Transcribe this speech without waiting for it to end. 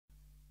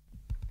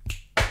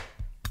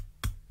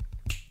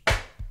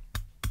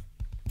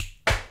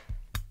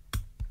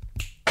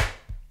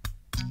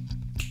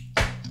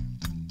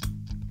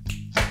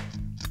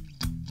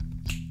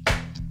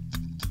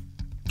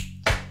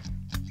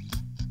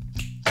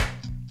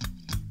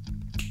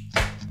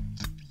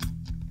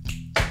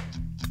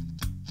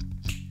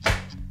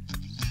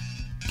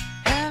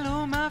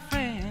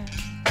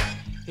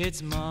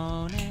It's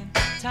morning,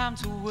 time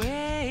to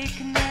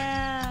wake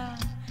now.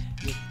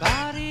 Your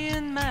body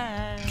and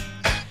mind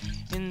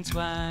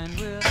entwined,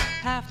 we'll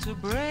have to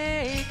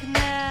break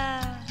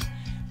now.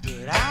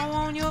 But I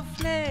want your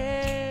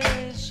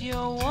flesh,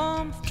 your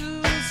warmth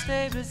to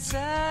stay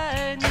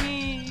beside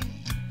me.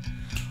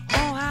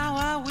 Oh, how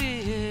I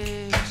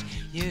wish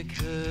you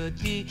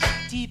could be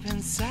deep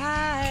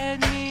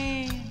inside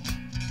me.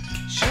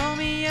 Show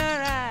me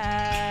your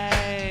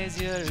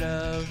eyes, your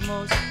love,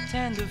 most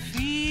tender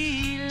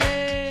feelings,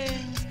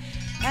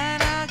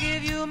 and I'll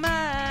give you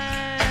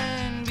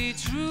mine. Be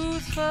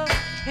truthful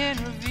in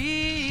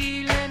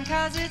revealing,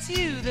 'cause it's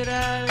you that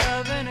I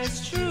love, and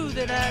it's true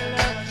that I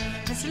love.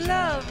 It's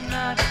love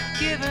not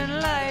given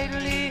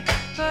lightly,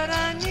 but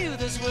I knew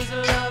this was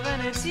love,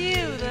 and it's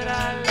you that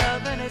I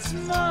love, and it's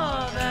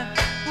more than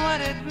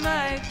what it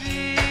might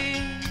be.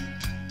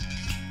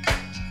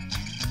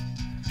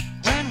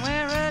 When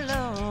we're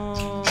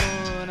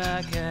alone,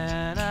 I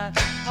cannot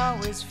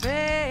always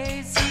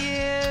face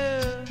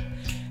you.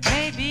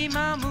 Maybe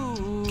my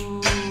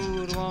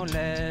mood won't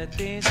let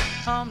these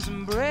arms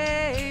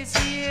embrace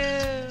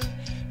you,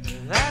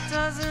 but that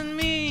doesn't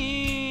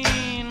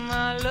mean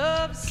my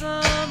love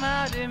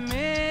somehow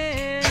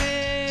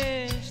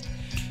diminished.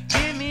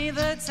 Give me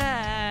the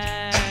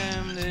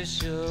time to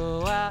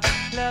show our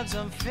love's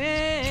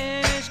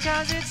unfinished,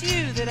 'cause it's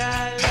you that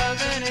I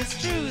love, and it's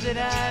true that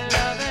I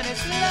love, and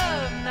it's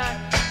love not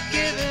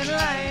given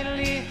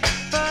lightly,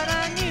 but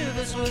I knew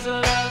this was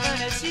love,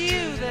 and it's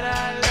you that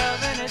I love,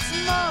 and it's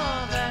more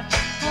than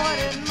what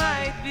it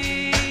might be.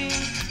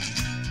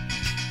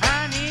 I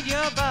need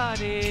your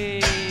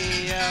body,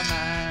 your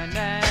mind,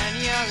 and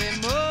your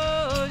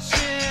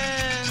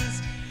emotions.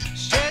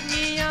 Shed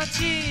me your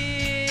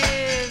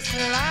tears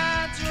till I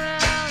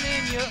drown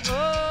in your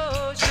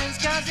oceans,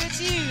 'cause it's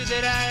you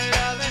that I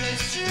love, and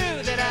it's true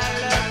that I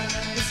love.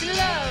 It's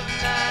love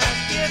not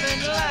given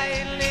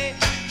lightly,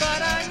 but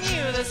I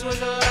knew this was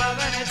love,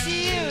 and it's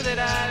you that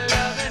I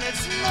love, and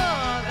it's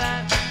more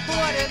than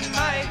what it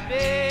might be.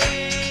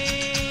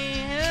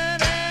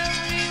 And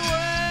every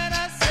word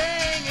I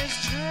sing is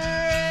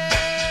true.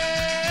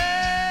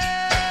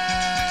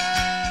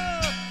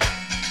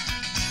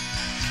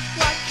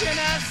 What can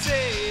I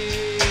say?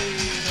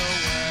 The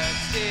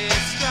words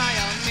destroy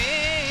our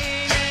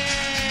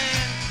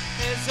meaning.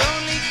 It's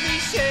only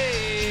cliche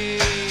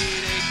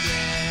to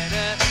get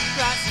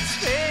across this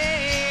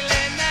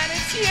feeling that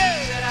it's you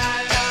that I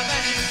love,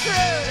 and it's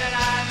true that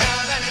I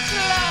love, and it's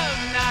love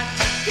not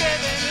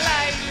given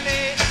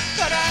lightly,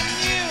 but I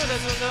knew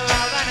this was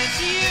love, and it's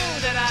you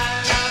that I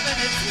love, and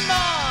it's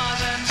more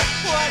than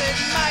what it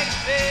might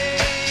be.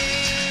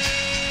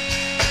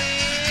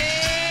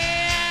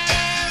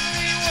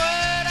 Every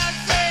word I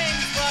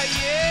sing's for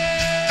you,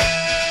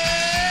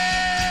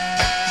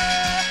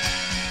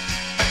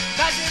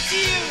 'cause it's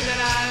you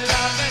that I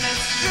love, and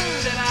it's true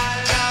that I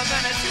love,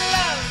 and it's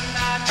love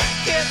not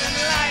given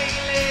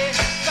lightly,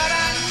 but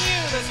I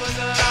knew this was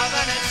love,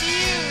 and it's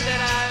you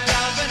that I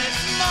love, and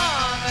it's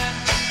more than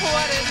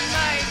what it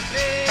might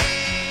be.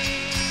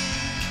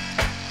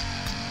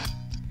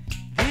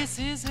 This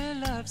is a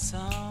love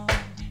song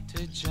to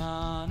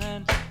John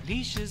and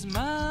Leisha's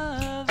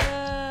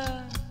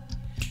mother.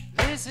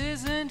 This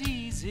isn't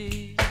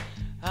easy,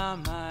 I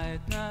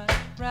might not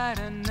write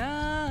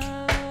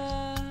another,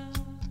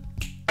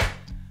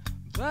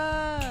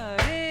 but